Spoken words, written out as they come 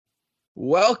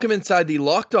Welcome inside the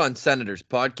Locked On Senators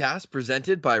podcast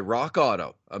presented by Rock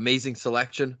Auto. Amazing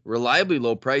selection, reliably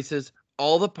low prices,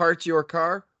 all the parts your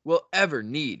car will ever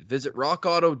need. Visit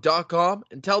rockauto.com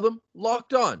and tell them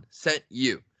Locked On sent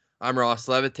you. I'm Ross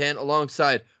Levitan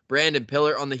alongside Brandon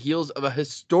Pillar on the heels of a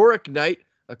historic night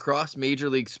across Major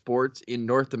League sports in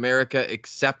North America,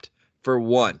 except for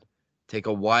one. Take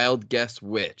a wild guess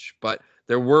which, but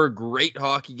there were great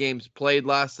hockey games played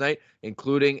last night,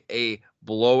 including a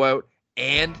blowout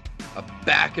and a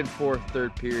back and forth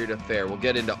third period affair. We'll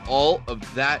get into all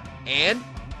of that, and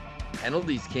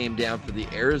penalties came down for the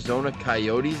Arizona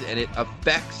Coyotes, and it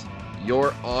affects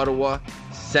your Ottawa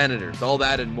Senators. All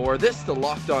that and more. This is the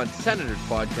Locked On Senators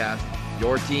podcast,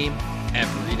 your team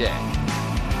every day.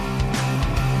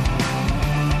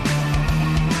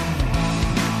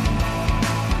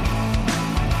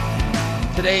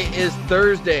 Today is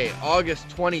Thursday, August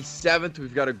 27th.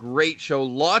 We've got a great show,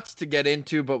 lots to get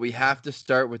into, but we have to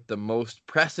start with the most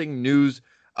pressing news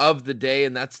of the day,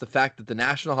 and that's the fact that the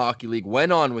National Hockey League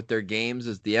went on with their games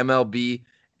as the MLB,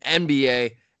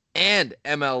 NBA, and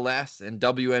MLS and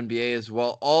WNBA as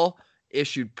well all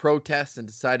issued protests and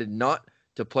decided not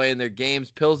to play in their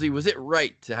games. Pilsy, was it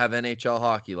right to have NHL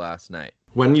hockey last night?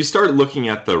 When you start looking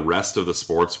at the rest of the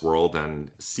sports world and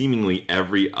seemingly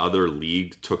every other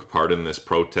league took part in this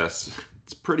protest,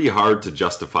 it's pretty hard to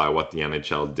justify what the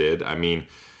NHL did. I mean,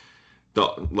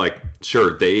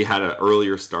 sure, they had an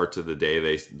earlier start to the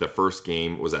day. The first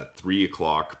game was at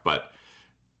 3:00, but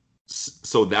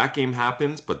so that game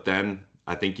happens. But then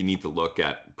I think you need to look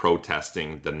at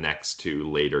protesting the next two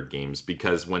later games,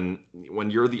 because when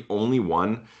you're the only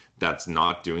one that's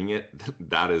not doing it,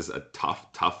 that is a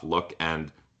tough look.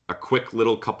 And a quick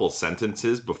little couple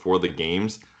sentences before the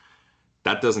games,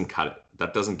 that doesn't cut it.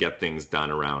 That doesn't get things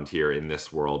done around here in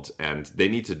this world. And they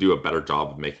need to do a better job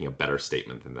of making a better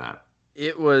statement than that.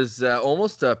 It was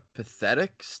almost a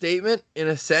pathetic statement in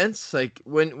a sense. Like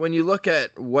when you look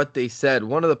at what they said,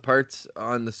 one of the parts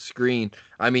on the screen,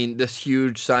 I mean, this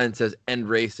huge sign says "End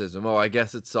Racism." Oh, I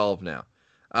guess it's solved now.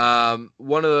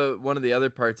 One of the other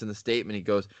parts in the statement, he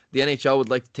goes, the NHL would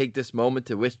like to take this moment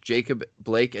to wish Jacob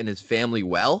Blake and his family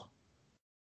well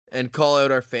and call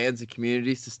out our fans and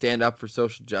communities to stand up for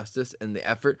social justice and the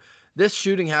effort. This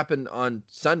shooting happened on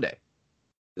Sunday.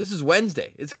 This is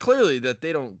Wednesday. It's clearly that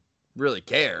they don't really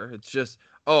care. It's just,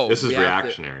 this is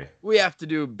reactionary. We have to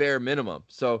do bare minimum.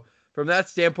 So from that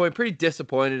standpoint, pretty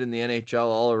disappointed in the NHL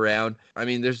all around. I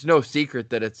mean, there's no secret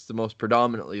that it's the most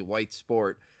predominantly white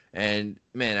sport. And,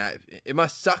 man, it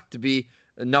must suck to be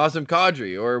Nazem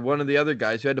Kadri or one of the other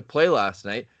guys who had to play last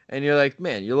night. And you're like,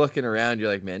 man, you're looking around,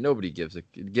 you're like, man, nobody gives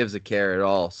a care at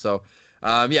all. So,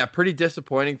 pretty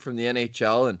disappointing from the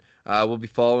NHL, and we'll be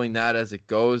following that as it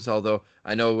goes. Although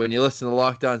I know when you listen to the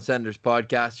Locked On Senators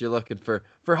podcast, you're looking for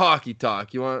hockey talk.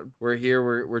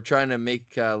 We're trying to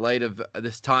make light of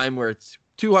this time where it's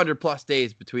 200 plus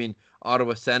days between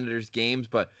Ottawa Senators games,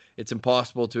 but it's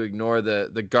impossible to ignore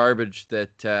the garbage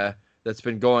that's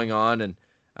been going on. And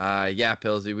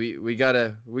Pilsy, we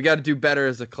gotta do better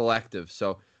as a collective.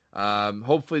 So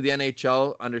hopefully the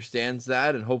NHL understands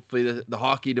that, and hopefully the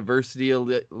Hockey Diversity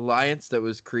Alliance that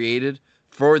was created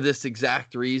for this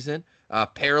exact reason,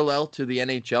 parallel to the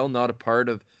NHL, not a part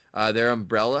of their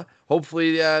umbrella.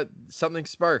 Hopefully something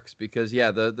sparks, because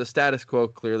the status quo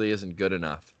clearly isn't good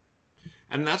enough.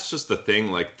 And that's just the thing,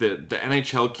 like the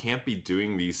NHL can't be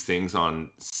doing these things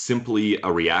on simply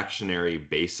a reactionary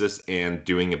basis and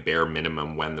doing a bare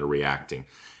minimum when they're reacting.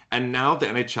 And now the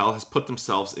NHL has put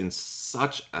themselves in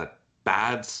such a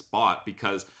bad spot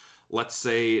because, let's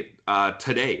say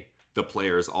today the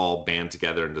players all band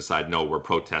together and decide, no, we're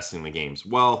protesting the games.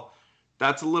 Well,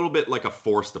 that's a little bit like a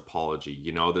forced apology.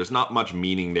 You know, there's not much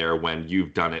meaning there when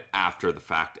you've done it after the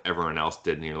fact, everyone else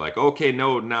did, and you're like, okay,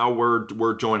 no, now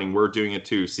we're joining, we're doing it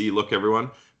too. See, look, everyone.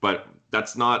 But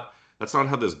that's not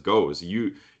how this goes.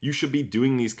 You should be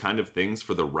doing these kind of things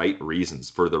for the right reasons,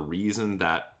 for the reason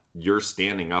that you're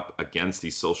standing up against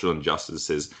these social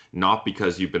injustices, not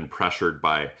because you've been pressured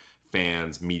by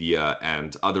fans, media,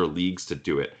 and other leagues to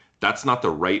do it. That's not the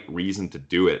right reason to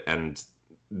do it. And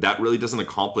that really doesn't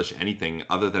accomplish anything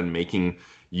other than making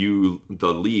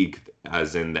the league,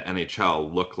 as in the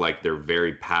NHL, look like they're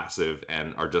very passive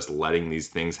and are just letting these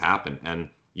things happen. And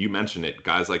you mentioned it,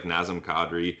 guys like Nazem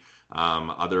Kadri,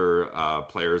 other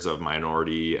players of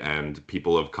minority and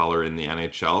people of color in the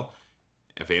NHL.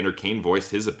 Evander Kane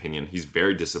voiced his opinion. He's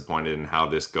very disappointed in how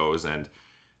this goes, and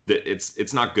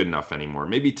it's not good enough anymore.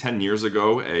 Maybe 10 years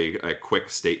ago, a quick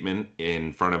statement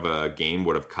in front of a game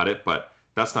would have cut it, but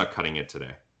that's not cutting it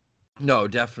today. No,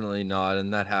 definitely not.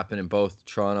 And that happened in both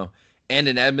Toronto and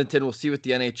in Edmonton. We'll see what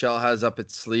the NHL has up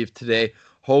its sleeve today.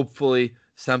 Hopefully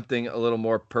something a little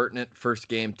more pertinent. First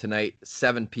game tonight,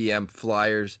 7 p.m.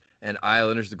 Flyers and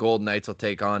Islanders. The Golden Knights will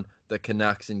take on the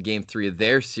Canucks in game 3 of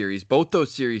their series. Both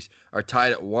those series are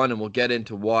tied at 1, and we'll get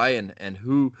into why and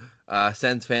who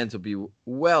Sens fans will be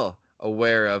well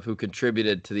aware of who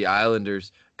contributed to the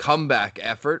Islanders' comeback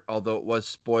effort, although it was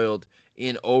spoiled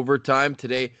in overtime.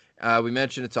 Today, we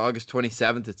mentioned it's August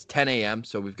 27th. It's 10 a.m.,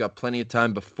 so we've got plenty of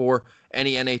time before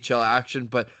any NHL action.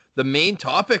 But the main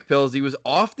topic, Pills, he was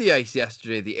off the ice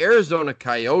yesterday. The Arizona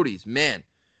Coyotes, man,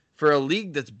 for a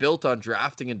league that's built on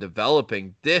drafting and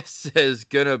developing, this is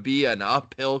going to be an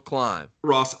uphill climb.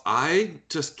 Ross, I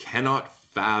just cannot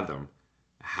fathom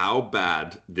how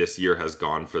bad this year has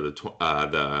gone for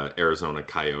the Arizona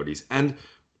Coyotes. And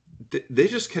they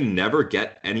just can never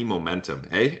get any momentum,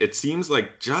 eh? It seems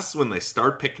like just when they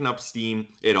start picking up steam,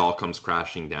 it all comes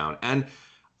crashing down. And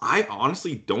I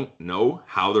honestly don't know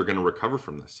how they're going to recover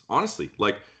from this. Honestly,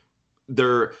 like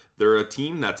they're a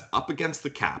team that's up against the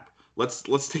cap.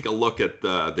 Let's take a look at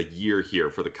the year here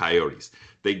for the Coyotes.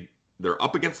 They're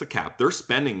up against the cap. They're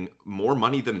spending more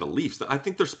money than the Leafs. I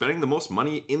think they're spending the most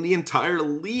money in the entire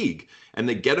league. And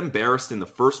they get embarrassed in the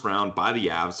first round by the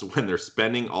Avs when they're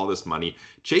spending all this money.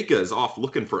 Chayka is off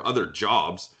looking for other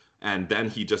jobs, and then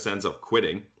he just ends up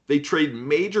quitting. They trade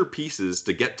major pieces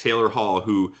to get Taylor Hall,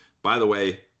 who, by the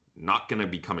way, not going to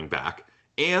be coming back.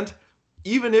 And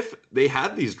even if they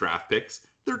had these draft picks,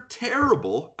 they're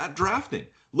terrible at drafting.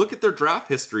 Look at their draft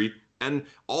history and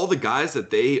all the guys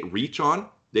that they reach on.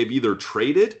 They've either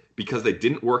traded because they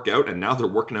didn't work out and now they're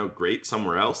working out great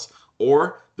somewhere else,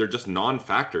 or they're just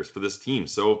non-factors for this team.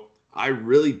 So I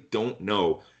really don't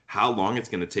know how long it's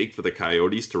going to take for the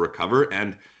Coyotes to recover.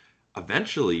 And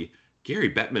eventually, Gary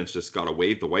Bettman's just got to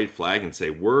wave the white flag and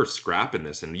say, we're scrapping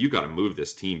this and you got to move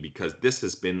this team, because this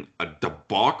has been a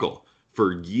debacle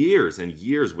for years and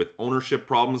years with ownership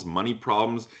problems, money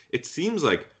problems. It seems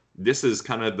like this is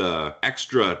kind of the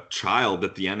extra child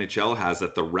that the NHL has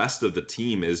that the rest of the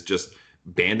team is just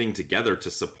banding together to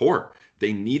support.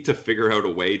 They need to figure out a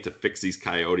way to fix these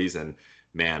Coyotes. And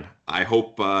man, I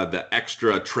hope the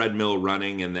extra treadmill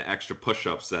running and the extra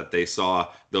push-ups that they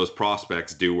saw those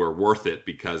prospects do were worth it,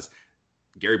 because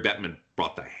Gary Bettman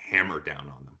brought the hammer down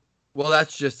on them. Well,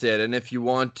 that's just it. And if you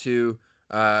want to,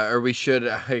 or we should,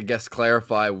 I guess,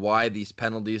 clarify why these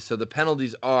penalties. So the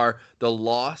penalties are the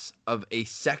loss of a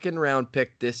second-round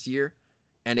pick this year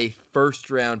and a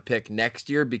first-round pick next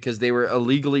year, because they were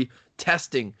illegally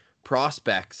testing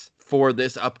prospects for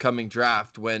this upcoming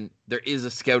draft when there is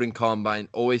a scouting combine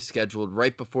always scheduled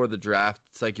right before the draft.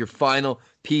 It's like your final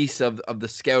piece of the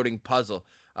scouting puzzle.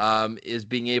 Is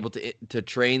being able to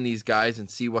train these guys and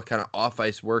see what kind of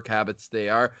off-ice work habits they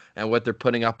are and what they're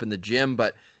putting up in the gym.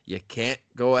 But you can't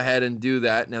go ahead and do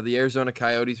that. Now, the Arizona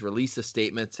Coyotes released a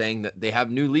statement saying that they have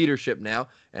new leadership now,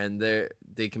 and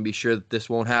they can be sure that this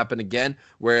won't happen again,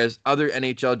 whereas other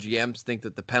NHL GMs think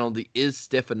that the penalty is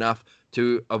stiff enough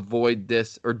to avoid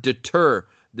this or deter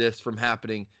this from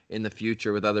happening in the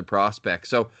future with other prospects.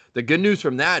 So the good news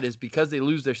from that is, because they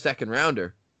lose their second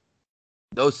rounder,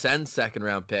 those Sens second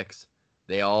round picks,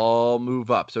 they all move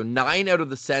up. So 9 out of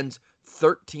the Sens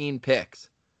 13 picks,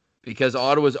 because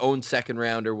Ottawa's own second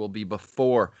rounder will be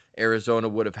before Arizona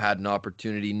would have had an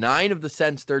opportunity. 9 of the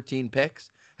Sens 13 picks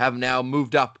have now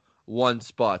moved up one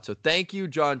spot. So thank you,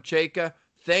 John Chayka.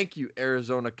 Thank you,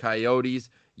 Arizona Coyotes.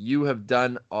 You have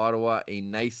done Ottawa a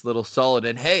nice little solid.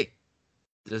 And hey,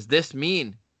 does this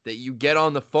mean that you get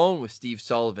on the phone with Steve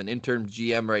Sullivan, interim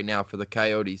GM right now for the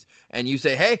Coyotes, and you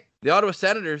say, hey, the Ottawa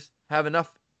Senators have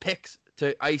enough picks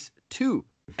to ice 2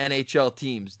 NHL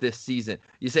teams this season.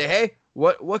 You say, hey,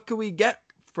 what can we get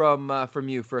from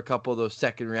you for a couple of those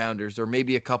second rounders, or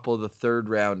maybe a couple of the third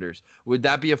rounders? Would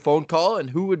that be a phone call? And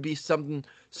who would be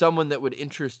someone that would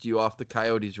interest you off the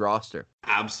Coyotes roster?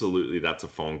 Absolutely, that's a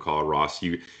phone call, Ross.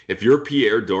 If you're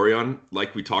Pierre Dorion,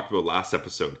 like we talked about last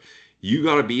episode, you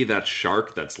got to be that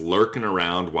shark that's lurking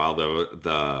around while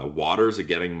the waters are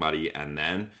getting muddy, and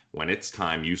then when it's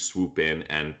time, you swoop in.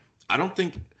 And I don't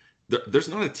think there's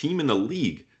not a team in the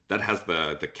league that has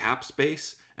the cap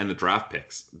space and the draft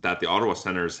picks that the Ottawa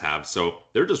Senators have. So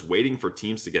they're just waiting for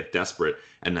teams to get desperate,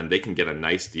 and then they can get a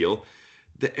nice deal.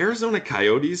 The Arizona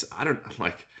Coyotes,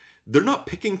 they're not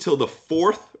picking till the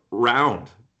 4th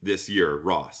round this year,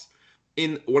 Ross.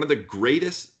 In one of the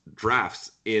greatest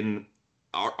drafts in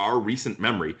our recent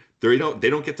memory, they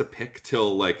don't get to pick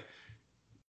till like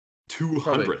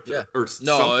 200th. Yeah. Or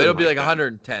no, it'll be like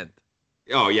 110th.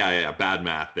 Oh yeah, bad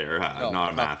math there.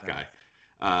 Not a math guy.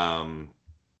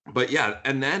 But yeah,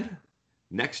 and then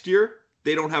next year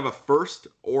they don't have a first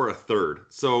or a third.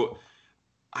 So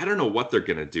I don't know what they're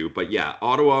going to do, but yeah,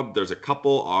 Ottawa, there's a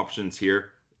couple options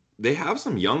here. They have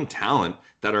some young talent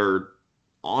that are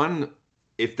on,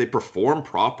 if they perform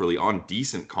properly, on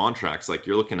decent contracts. Like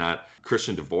you're looking at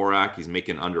Christian Dvorak, he's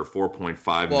making under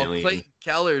 4.5 Well, million. Clayton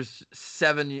Keller's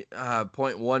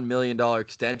 $7.1 million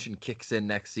extension kicks in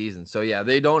next season. So yeah,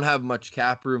 they don't have much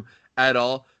cap room at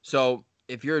all. So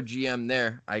if you're a GM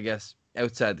there, I guess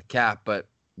outside the cap, but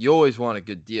you always want a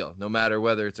good deal, no matter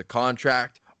whether it's a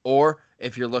contract or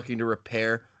if you're looking to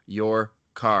repair your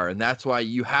car. And that's why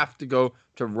you have to go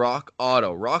to Rock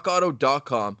Auto,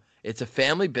 rockauto.com. It's a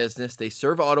family business. They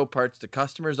serve auto parts to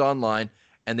customers online,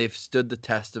 and they've stood the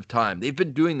test of time. They've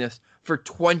been doing this for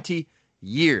 20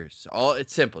 years.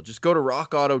 It's simple. Just go to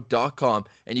rockauto.com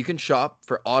and you can shop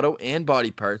for auto and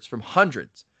body parts from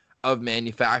hundreds of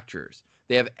manufacturers.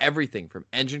 They have everything from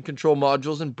engine control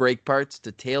modules and brake parts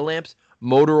to tail lamps,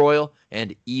 motor oil,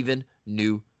 and even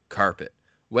new carpet.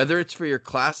 Whether it's for your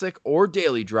classic or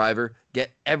daily driver,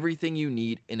 get everything you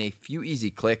need in a few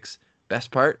easy clicks. Best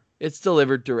part, it's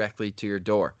delivered directly to your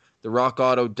door. The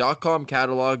rockauto.com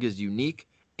catalog is unique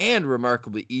and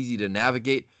remarkably easy to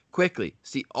navigate. Quickly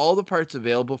see all the parts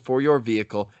available for your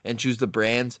vehicle and choose the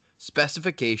brands,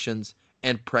 specifications,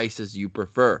 and prices you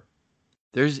prefer.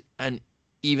 There's an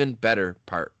even better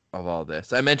part of all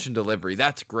this. I mentioned delivery.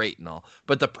 That's great and all,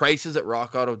 but the prices at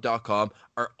rockauto.com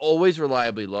are always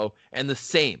reliably low and the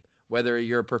same, whether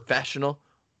you're a professional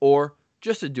or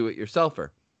just a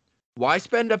do-it-yourselfer. Why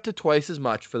spend up to twice as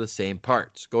much for the same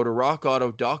parts? Go to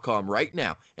rockauto.com right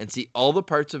now and see all the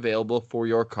parts available for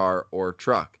your car or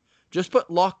truck. Just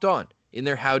put Locked On in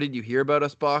their How Did You Hear About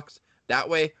Us box. That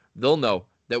way, they'll know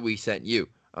that we sent you.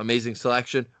 Amazing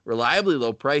selection, reliably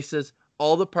low prices,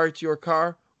 all the parts your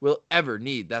car will ever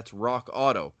need. That's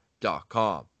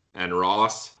rockauto.com. And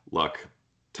Ross, look,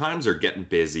 times are getting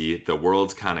busy. The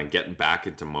world's kind of getting back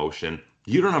into motion.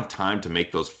 You don't have time to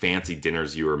make those fancy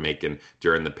dinners you were making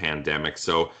during the pandemic.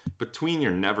 So between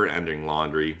your never-ending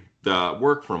laundry, the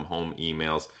work from home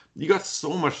emails, you got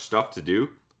so much stuff to do.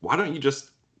 Why don't you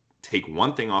just take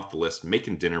one thing off the list,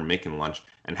 making dinner, making lunch,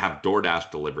 and have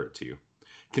DoorDash deliver it to you?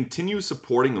 Continue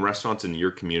supporting the restaurants in your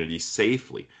community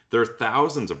safely. There are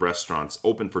thousands of restaurants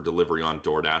open for delivery on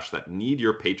DoorDash that need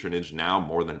your patronage now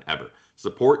more than ever.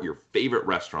 Support your favorite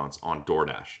restaurants on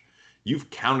DoorDash. You've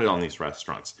counted on these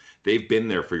restaurants. They've been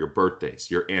there for your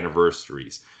birthdays, your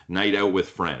anniversaries, night out with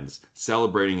friends,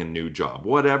 celebrating a new job,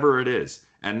 whatever it is.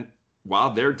 And while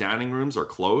their dining rooms are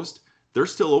closed, they're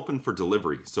still open for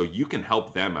delivery, so you can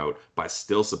help them out by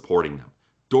still supporting them.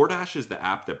 DoorDash is the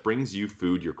app that brings you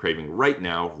food you're craving right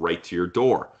now, right to your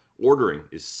door. Ordering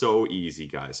is so easy,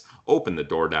 guys. Open the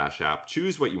DoorDash app,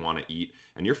 choose what you want to eat,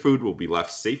 and your food will be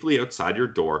left safely outside your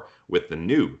door with the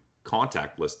new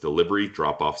contactless delivery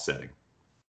drop-off setting.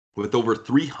 With over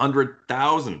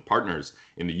 300,000 partners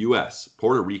in the US,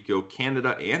 Puerto Rico,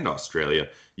 Canada, and Australia,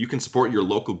 you can support your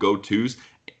local go-tos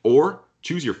or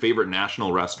choose your favorite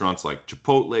national restaurants like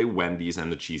Chipotle, Wendy's,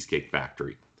 and the Cheesecake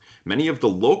Factory. Many of the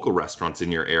local restaurants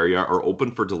in your area are open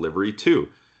for delivery too.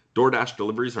 DoorDash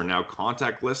deliveries are now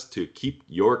contactless to keep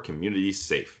your community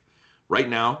safe. Right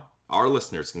now, our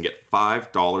listeners can get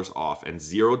 $5 off and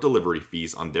zero delivery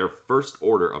fees on their first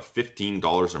order of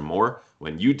 $15 or more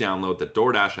when you download the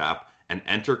DoorDash app and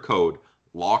enter code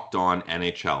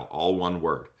LOCKEDONNHL, all one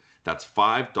word. That's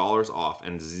 $5 off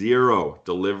and zero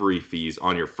delivery fees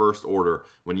on your first order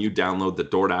when you download the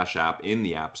DoorDash app in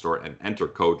the App Store and enter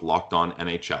code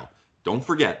LOCKEDONNHL. Don't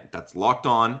forget, that's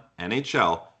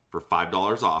LOCKEDONNHL for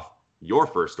 $5 off your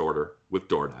first order with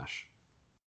DoorDash.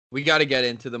 We got to get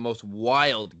into the most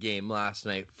wild game last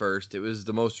night first. It was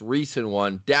the most recent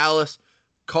one. Dallas,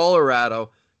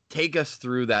 Colorado. Take us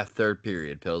through that third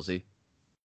period, Pilsy.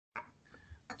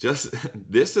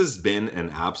 This has been an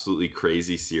absolutely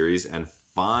crazy series, and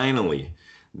finally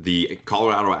the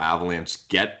Colorado Avalanche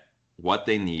get what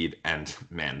they need. And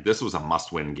man, this was a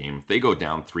must-win game. If they go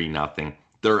down 3-0,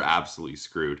 they're absolutely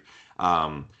screwed.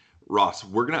 Ross,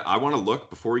 I want to look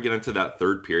before we get into that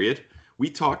third period. We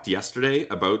talked yesterday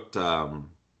about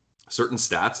certain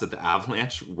stats that the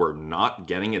Avalanche were not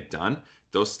getting it done.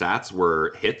 Those stats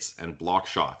were hits and block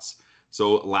shots.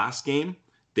 So last game,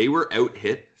 they were out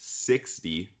hit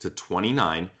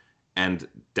 60-29, and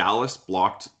Dallas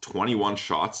blocked 21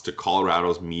 shots to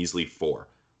Colorado's measly 4.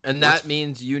 And that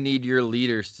means you need your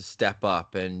leaders to step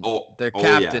up, and their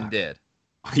captain did.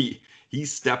 He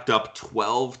stepped up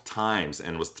 12 times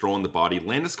and was throwing the body.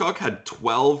 Landeskog had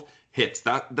 12 hits.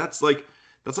 That's like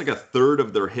a third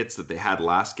of their hits that they had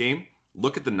last game.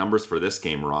 Look at the numbers for this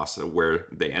game, Ross, where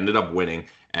they ended up winning,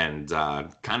 and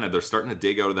they're starting to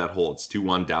dig out of that hole. It's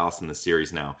 2-1 Dallas in the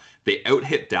series now. They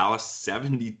out-hit Dallas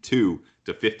 72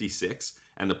 to 56,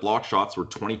 and the block shots were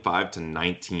 25 to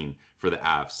 19 for the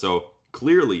Avs. So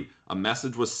clearly, a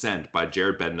message was sent by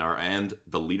Jared Bednar and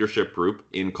the leadership group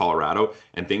in Colorado,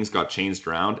 and things got changed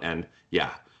around. And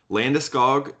yeah,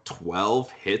 Landeskog,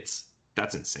 12 hits.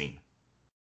 That's insane.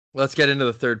 Let's get into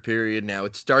the third period now.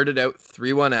 It started out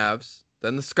 3-1 Avs.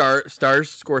 Then the Stars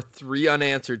score 3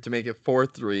 unanswered to make it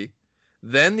 4-3.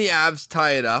 Then the Avs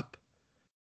tie it up.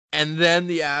 And then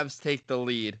the Avs take the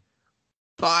lead.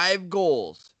 5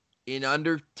 goals in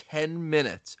under 10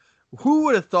 minutes. Who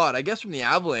would have thought? I guess from the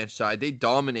Avalanche side, they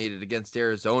dominated against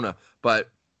Arizona.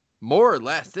 But more or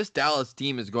less, this Dallas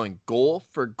team is going goal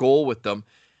for goal with them.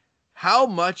 How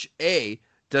much,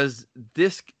 does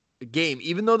this game,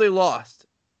 even though they lost,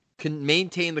 can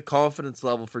maintain the confidence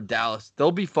level for Dallas?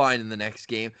 They'll be fine in the next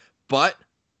game. But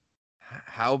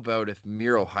how about if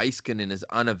Miro Heiskanen is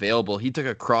unavailable? He took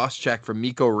a cross-check from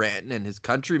Mikko Rantanen, his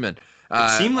countryman.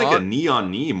 It seemed like a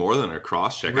knee-on-knee more than a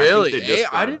cross-check. Really? They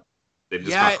just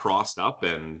got crossed up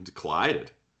and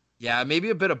collided. Yeah, maybe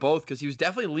a bit of both, because he was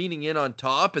definitely leaning in on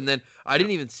top, and then I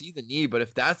didn't even see the knee. But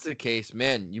if that's the case,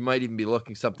 man, you might even be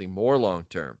looking something more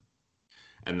long-term.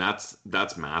 And that's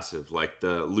massive. Like,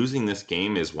 the losing this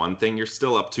game is one thing. You're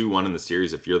still up 2-1 in the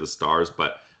series if you're the Stars,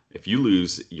 but if you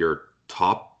lose your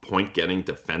top point-getting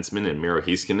defenseman in Miro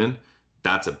Heiskanen,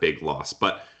 that's a big loss.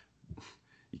 But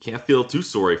you can't feel too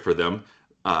sorry for them.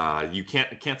 You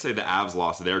can't say the Avs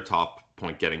lost their top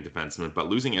point-getting defenseman, but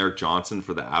losing Erik Johnson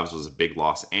for the Avs was a big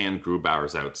loss, and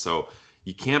Grubauer's out. So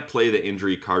you can't play the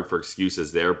injury card for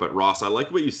excuses there. But Ross, I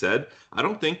like what you said. I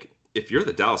don't think if you're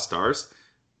the Dallas Stars,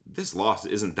 this loss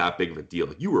isn't that big of a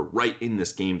deal. You were right in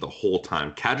this game the whole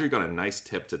time. Kadri got a nice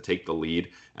tip to take the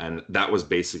lead, and that was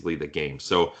basically the game.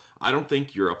 So I don't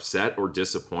think you're upset or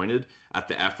disappointed at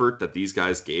the effort that these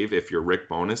guys gave if you're Rick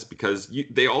Bowness, because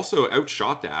they also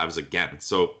outshot the Avs again.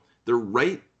 So they're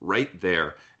right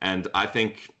there. And I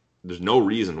think there's no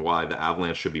reason why the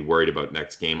Avalanche should be worried about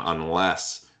next game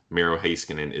unless Miro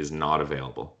Heiskanen is not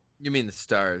available. You mean the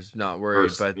Stars, not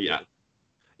worried, but yeah.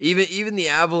 Even the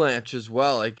Avalanche as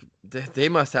well. Like, they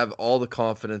must have all the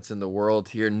confidence in the world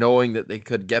here, knowing that they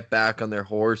could get back on their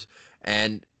horse.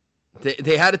 And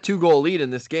they had a 2-goal lead in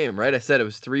this game, right? I said it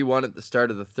was 3-1 at the start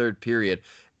of the third period.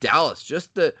 Dallas,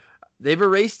 they've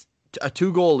erased a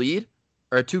 2-goal lead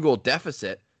or a 2-goal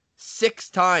deficit 6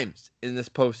 times in this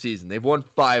postseason. They've won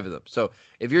 5 of them. So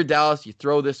if you're Dallas, you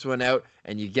throw this one out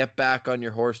and you get back on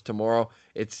your horse tomorrow.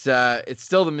 It's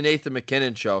still the Nathan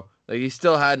MacKinnon show. Like, he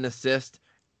still had an assist.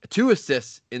 2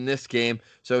 assists in this game,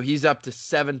 so he's up to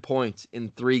 7 points in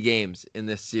 3 games in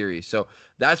this series. So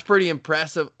that's pretty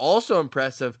impressive. Also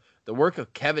impressive, the work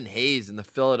of Kevin Hayes in the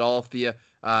Philadelphia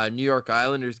New York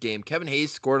Islanders game. Kevin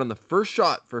Hayes scored on the first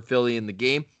shot for Philly in the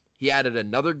game. He added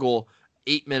another goal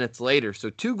 8 minutes later. So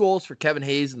 2 goals for Kevin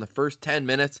Hayes in the first 10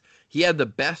 minutes. He had the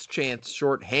best chance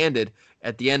shorthanded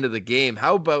at the end of the game.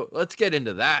 How about, let's get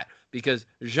into that, because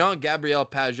Jean-Gabriel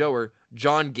Pageau, or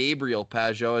John Gabriel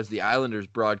Pageau, as the Islanders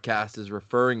broadcast is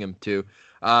referring him to,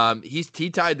 he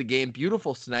tied the game.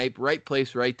 Beautiful snipe, right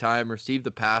place, right time, received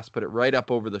the pass, put it right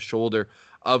up over the shoulder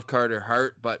of Carter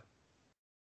Hart. But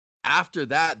after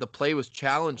that, the play was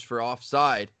challenged for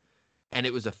offside, and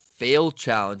it was a failed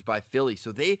challenge by Philly.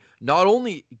 So they not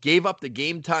only gave up the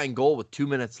game-tying goal with 2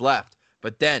 minutes left,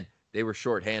 but then they were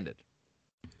shorthanded.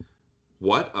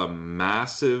 What a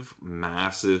massive,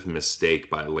 massive mistake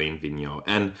by Alain Vigneault.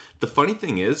 And the funny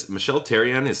thing is, Michel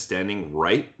Therrien is standing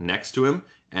right next to him,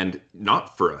 and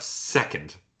not for a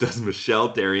second does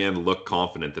Michel Therrien look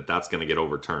confident that that's going to get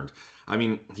overturned. I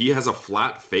mean, he has a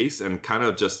flat face and kind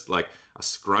of just like a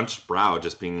scrunched brow,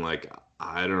 just being like,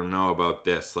 I don't know about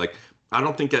this. Like, I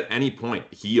don't think at any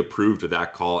point he approved of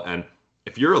that call. And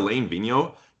if you're Alain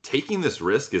Vigneault, taking this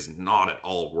risk is not at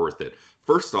all worth it.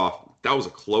 First off, that was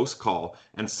a close call.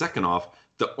 And second off,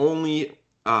 the only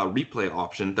replay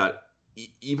option that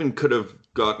even could have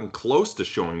gotten close to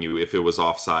showing you if it was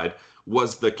offside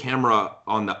was the camera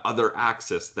on the other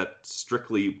axis that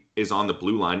strictly is on the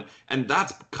blue line. And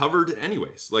that's covered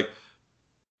anyways. Like,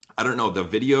 I don't know, the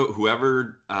video,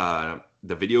 whoever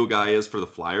the video guy is for the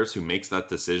Flyers who makes that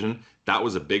decision, that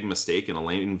was a big mistake. And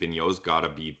Alain Vigneault's got to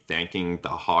be thanking the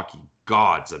hockey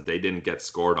gods that they didn't get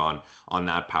scored on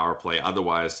that power play.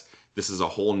 Otherwise, this is a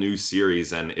whole new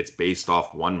series, and it's based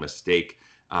off one mistake.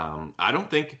 I don't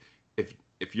think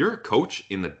if you're a coach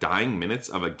in the dying minutes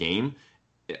of a game,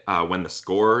 when the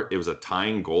score, it was a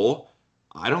tying goal,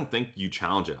 I don't think you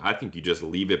challenge it. I think you just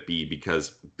leave it be,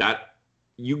 because that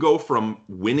you go from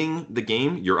winning the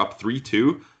game, you're up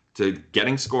 3-2, to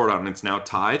getting scored on, and it's now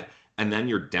tied, and then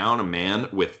you're down a man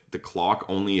with the clock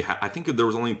only, I think there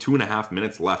was only 2.5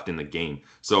 minutes left in the game.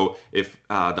 So if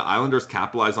the Islanders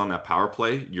capitalize on that power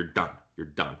play, you're done. You're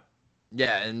done.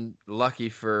 Yeah, and lucky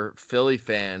for Philly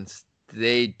fans,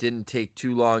 they didn't take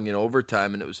too long in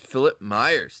overtime, and it was Philip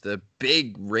Myers, the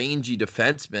big, rangy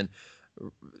defenseman,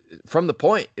 from the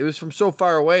point. It was from so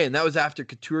far away, and that was after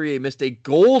Couturier missed a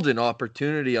golden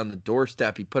opportunity on the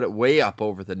doorstep. He put it way up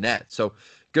over the net. So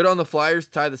good on the Flyers,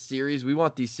 tie the series. We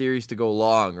want these series to go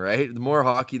long, right? The more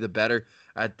hockey, the better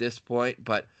at this point.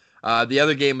 But the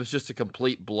other game was just a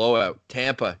complete blowout.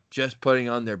 Tampa just putting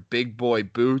on their big boy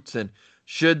boots. And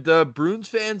should the Bruins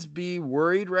fans be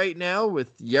worried right now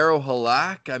with Jaro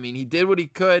Halak? I mean, he did what he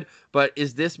could, but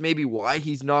is this maybe why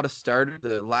he's not a starter?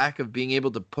 The lack of being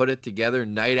able to put it together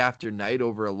night after night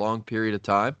over a long period of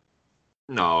time?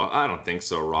 No, I don't think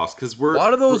so, Ross, because A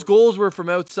lot of those goals were from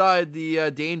outside the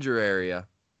danger area.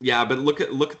 yeah, but look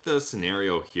at the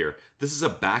scenario here. This is a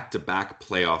back-to-back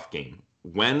playoff game.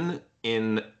 When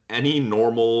in any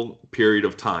normal period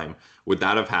of time would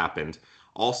that have happened?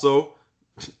 Also,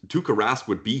 Tuukka Rask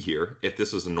would be here if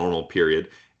this was a normal period,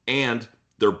 and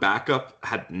their backup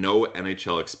had no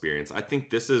NHL experience. I think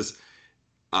this is.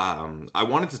 I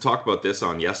wanted to talk about this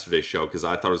on yesterday's show because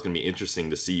I thought it was going to be interesting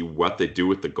to see what they do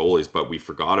with the goalies, but we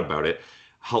forgot about it.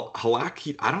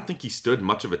 Halak, I don't think he stood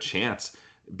much of a chance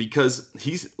because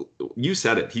you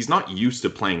said it, he's not used to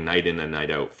playing night in and night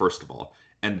out, first of all.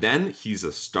 And then he's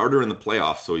a starter in the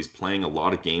playoffs, so he's playing a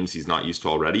lot of games he's not used to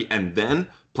already. And then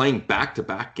playing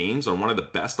back-to-back games on one of the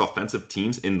best offensive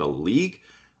teams in the league,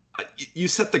 you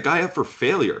set the guy up for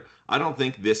failure. I don't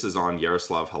think this is on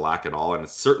Yaroslav Halak at all, and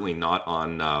it's certainly not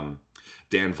on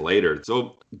Dan Vlader.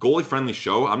 So goalie-friendly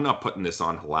show. I'm not putting this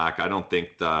on Halak. I don't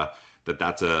think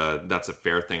that's a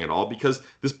fair thing at all because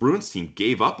this Bruins team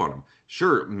gave up on him.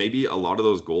 Sure, maybe a lot of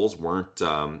those goals weren't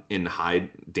in high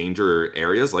danger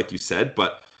areas, like you said,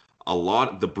 but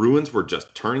the Bruins were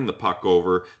just turning the puck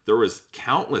over. There was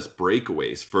countless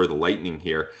breakaways for the Lightning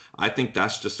here. I think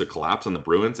that's just a collapse on the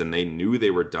Bruins, and they knew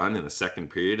they were done in the second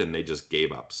period, and they just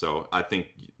gave up. So I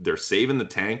think they're saving the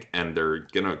tank, and they're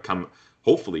going to come,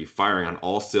 hopefully, firing on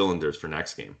all cylinders for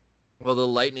next game. Well, the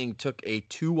Lightning took a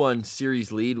 2-1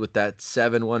 series lead with that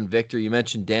 7-1 victory. You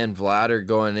mentioned Dan Vlader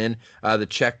going in, the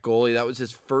Czech goalie. That was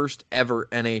his first ever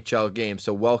NHL game.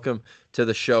 So welcome to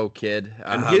the show, kid.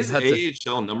 And his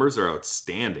AHL numbers are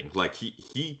outstanding. Like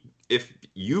if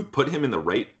you put him in the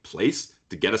right place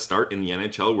to get a start in the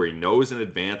NHL where he knows in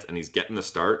advance and he's getting the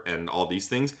start and all these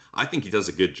things, I think he does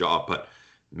a good job. But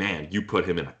man, you put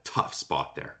him in a tough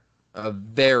spot there. A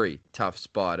very tough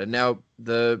spot. And now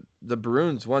the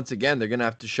Bruins, once again, they're going to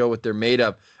have to show what they're made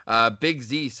of. Big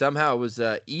Z somehow was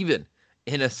even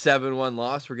in a 7-1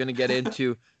 loss. We're going to get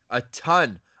into a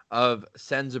ton of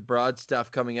Sens Abroad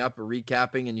stuff coming up,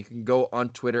 recapping, and you can go on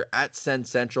Twitter at Sens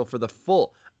Central for the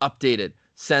full updated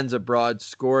Sens Abroad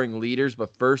scoring leaders.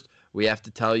 But first, we have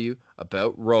to tell you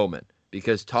about Roman,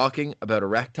 because talking about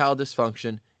erectile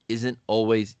dysfunction isn't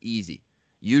always easy.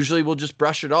 Usually we'll just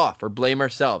brush it off or blame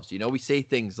ourselves. You know, we say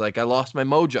things like, I lost my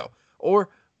mojo, or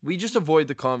we just avoid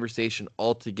the conversation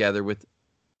altogether with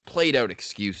played out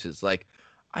excuses like,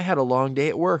 I had a long day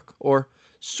at work, or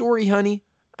sorry, honey,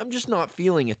 I'm just not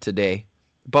feeling it today.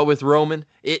 But with Roman,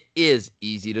 it is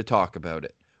easy to talk about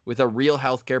it. With a real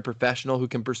healthcare professional who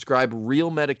can prescribe real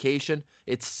medication,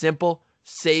 it's simple,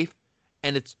 safe,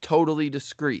 and it's totally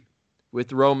discreet.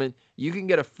 With Roman, you can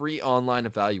get a free online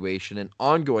evaluation and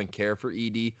ongoing care for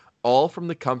ED, all from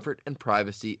the comfort and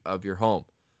privacy of your home.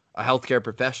 A healthcare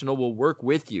professional will work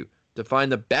with you to find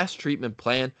the best treatment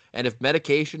plan, and if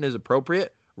medication is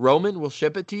appropriate, Roman will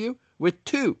ship it to you with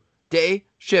 2-day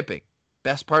shipping.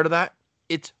 Best part of that?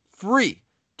 It's free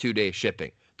 2-day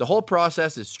shipping. The whole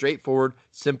process is straightforward,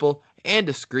 simple, and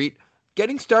discreet.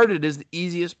 Getting started is the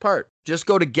easiest part. Just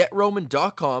go to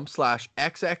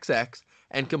getroman.com/xxx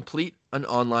and complete an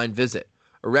online visit.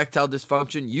 Erectile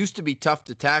dysfunction used to be tough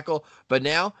to tackle, but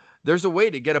now there's a way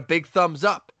to get a big thumbs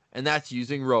up, and that's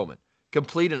using Roman.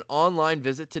 Complete an online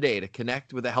visit today to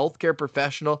connect with a healthcare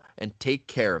professional and take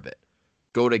care of it.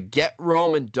 Go to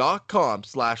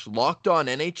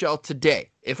getroman.com/lockedonnhl today.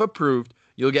 If approved,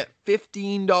 you'll get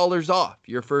 $15 off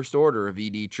your first order of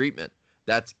ED treatment.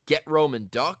 That's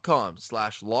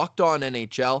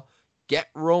getroman.com/lockedonnhl.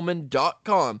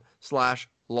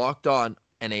 getroman.com/lockedonnhl.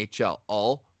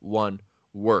 All one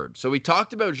word. So we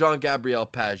talked about Jean-Gabriel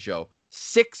Pageau.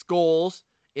 6 goals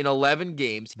in 11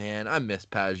 games. Man, I miss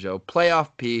Pageau. Playoff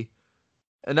P.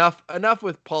 Enough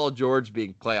with Paul George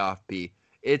being playoff P.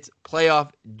 It's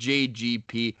playoff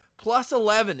JGP. plus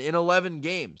 11 in 11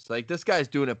 games. Like, this guy's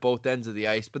doing it both ends of the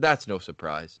ice, but that's no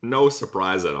surprise. No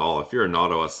surprise at all. If you're an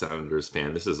Ottawa Senators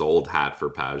fan, this is old hat for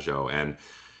Pajot. And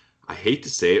I hate to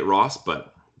say it, Ross,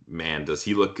 but man, does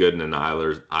he look good in an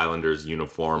Islanders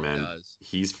uniform? And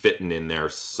he's fitting in there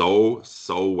so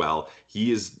well.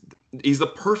 He's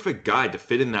the perfect guy to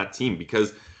fit in that team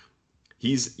because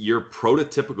he's your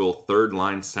prototypical third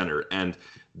line center. And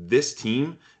this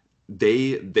team,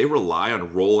 they rely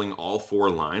on rolling all four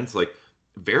lines. Like,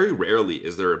 very rarely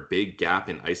is there a big gap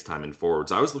in ice time in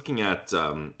forwards. I was looking at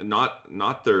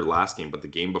not their last game, but the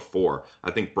game before.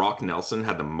 I think Brock Nelson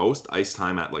had the most ice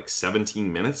time at like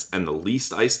 17 minutes, and the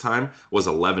least ice time was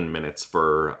 11 minutes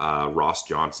for Ross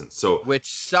Johnson. So,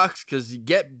 which sucks because you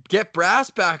get Brass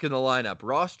back in the lineup.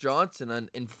 Ross Johnson, an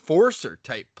enforcer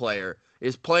type player,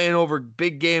 is playing over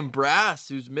big game Brass,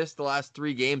 who's missed the last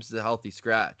 3 games as a healthy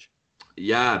scratch.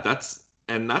 Yeah, that's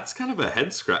kind of a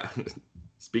head scratch.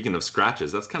 Speaking of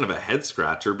scratches, that's kind of a head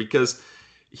scratcher because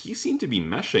he seemed to be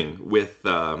meshing with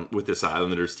this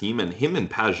Islanders team, and him and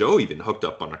Pajot even hooked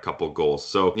up on a couple goals.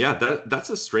 So yeah, that's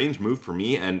a strange move for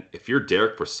me. And if you're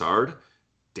Derek Brassard,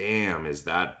 damn, is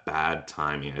that bad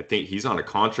timing? I think he's on a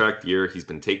contract year. He's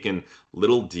been taking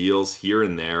little deals here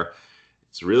and there.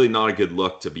 It's really not a good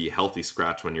look to be healthy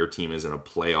scratch when your team is in a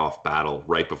playoff battle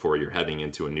right before you're heading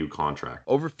into a new contract.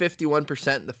 Over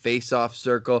 51% in the face-off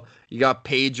circle. You got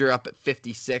Pager up at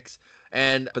 56,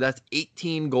 but that's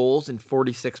 18 goals in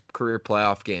 46 career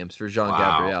playoff games for Jean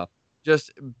Gabriel.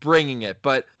 Just bringing it.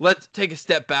 But let's take a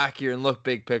step back here and look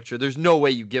big picture. There's no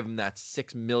way you give him that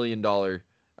 $6 million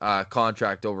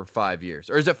contract over 5 years,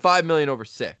 or is it $5 million over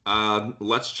 6?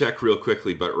 Let's check real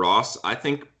quickly. But Ross, I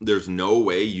think there's no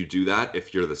way you do that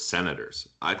if you're the Senators.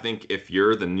 I think if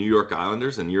you're the New York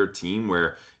Islanders and you're a team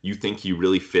where you think he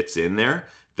really fits in there,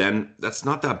 then that's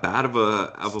not that bad of a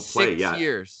play. 6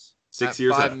 years. 6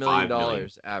 years at $5 million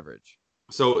average.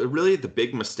 So really the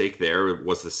big mistake there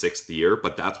was the 6th year,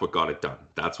 but that's what got it done.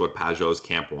 That's what Pajot's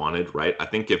camp wanted, right? I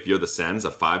think if you're the Sens, a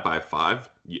 5x5,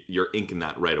 you're inking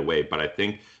that right away. But I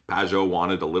think Pajot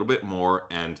wanted a little bit more,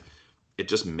 and it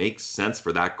just makes sense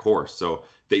for that course. So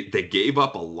they gave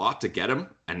up a lot to get him,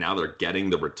 and now they're getting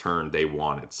the return they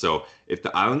wanted. So if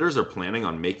the Islanders are planning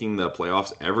on making the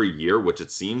playoffs every year, which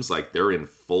it seems like they're in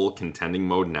full contending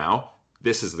mode now,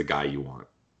 this is the guy you want.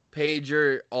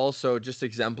 Pager also just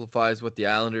exemplifies what the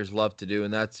Islanders love to do,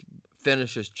 and that's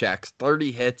finishes checks.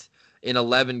 30 hits in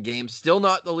 11 games. Still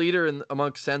not the leader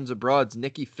amongst Sens abroad.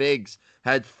 Nicky Figs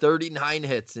had 39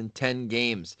 hits in 10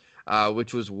 games,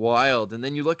 which was wild. And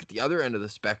then you look at the other end of the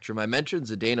spectrum. I mentioned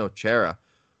Zdeno Chara.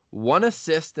 1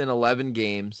 assist in 11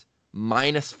 games,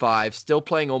 -5, still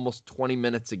playing almost 20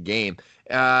 minutes a game.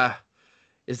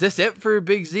 Is this it for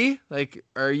Big Z? Like,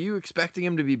 are you expecting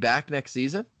him to be back next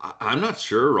season? I'm not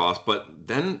sure, Ross, but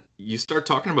then you start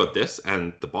talking about this,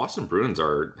 and the Boston Bruins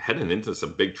are heading into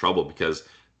some big trouble because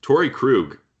Torrey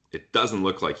Krug, it doesn't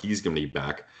look like he's going to be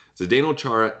back. Zdeno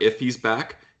Chara, if he's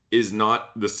back, is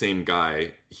not the same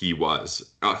guy he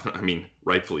was. I mean,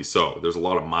 rightfully so. There's a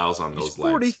lot of miles on those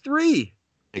legs. 43.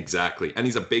 Exactly. And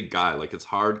he's a big guy. Like, it's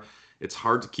hard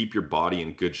to keep your body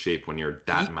in good shape when you're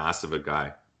that massive a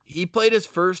guy. He played his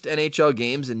first NHL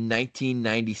games in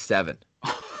 1997.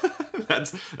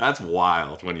 That's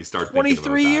wild when you start thinking about that.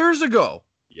 23 years ago.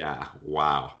 Yeah,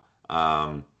 wow.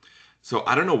 So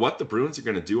I don't know what the Bruins are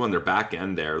going to do on their back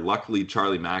end there. Luckily,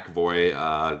 Charlie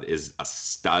McAvoy is a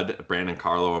stud. Brandon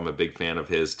Carlo, I'm a big fan of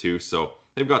his too. So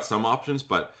they've got some options,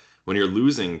 but when you're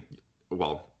losing,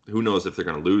 well, who knows if they're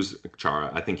going to lose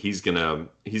Chara? I think he's gonna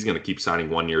keep signing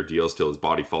 1-year deals till his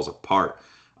body falls apart.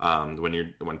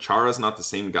 When Chara's not the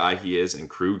same guy he is and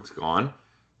Krug's gone,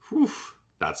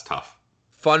 that's tough.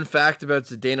 Fun fact about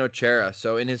Zdeno Chara.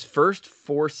 So in his first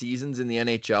 4 seasons in the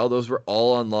NHL, those were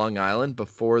all on Long Island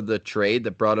before the trade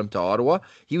that brought him to Ottawa.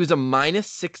 He was a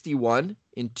 -61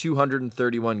 in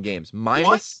 231 games. He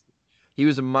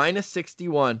was a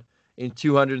 -61 in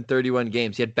 231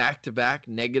 games. He had back-to-back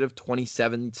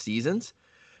 -27 seasons.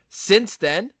 Since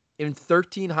then, in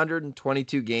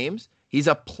 1,322 games, he's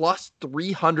a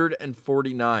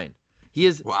 +349. He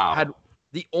has had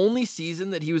the only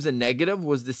season that he was a negative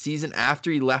was the season after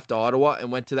he left Ottawa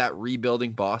and went to that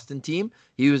rebuilding Boston team.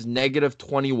 He was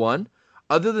 -21.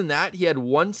 Other than that, he had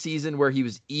 1 season where he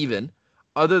was even.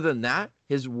 Other than that,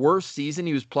 his worst season,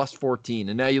 he was +14.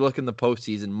 And now you look in the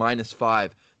postseason,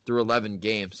 -5 through 11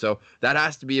 games. So that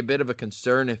has to be a bit of a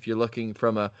concern if you're looking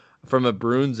from a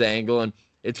Bruins angle. And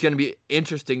it's going to be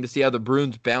interesting to see how the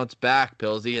Bruins bounce back,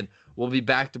 Pilsy, and we'll be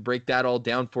back to break that all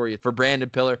down for you. For Brandon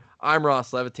Pillar, I'm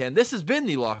Ross Levitan. This has been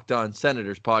the Locked On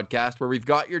Senators podcast, where we've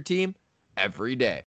got your team every day.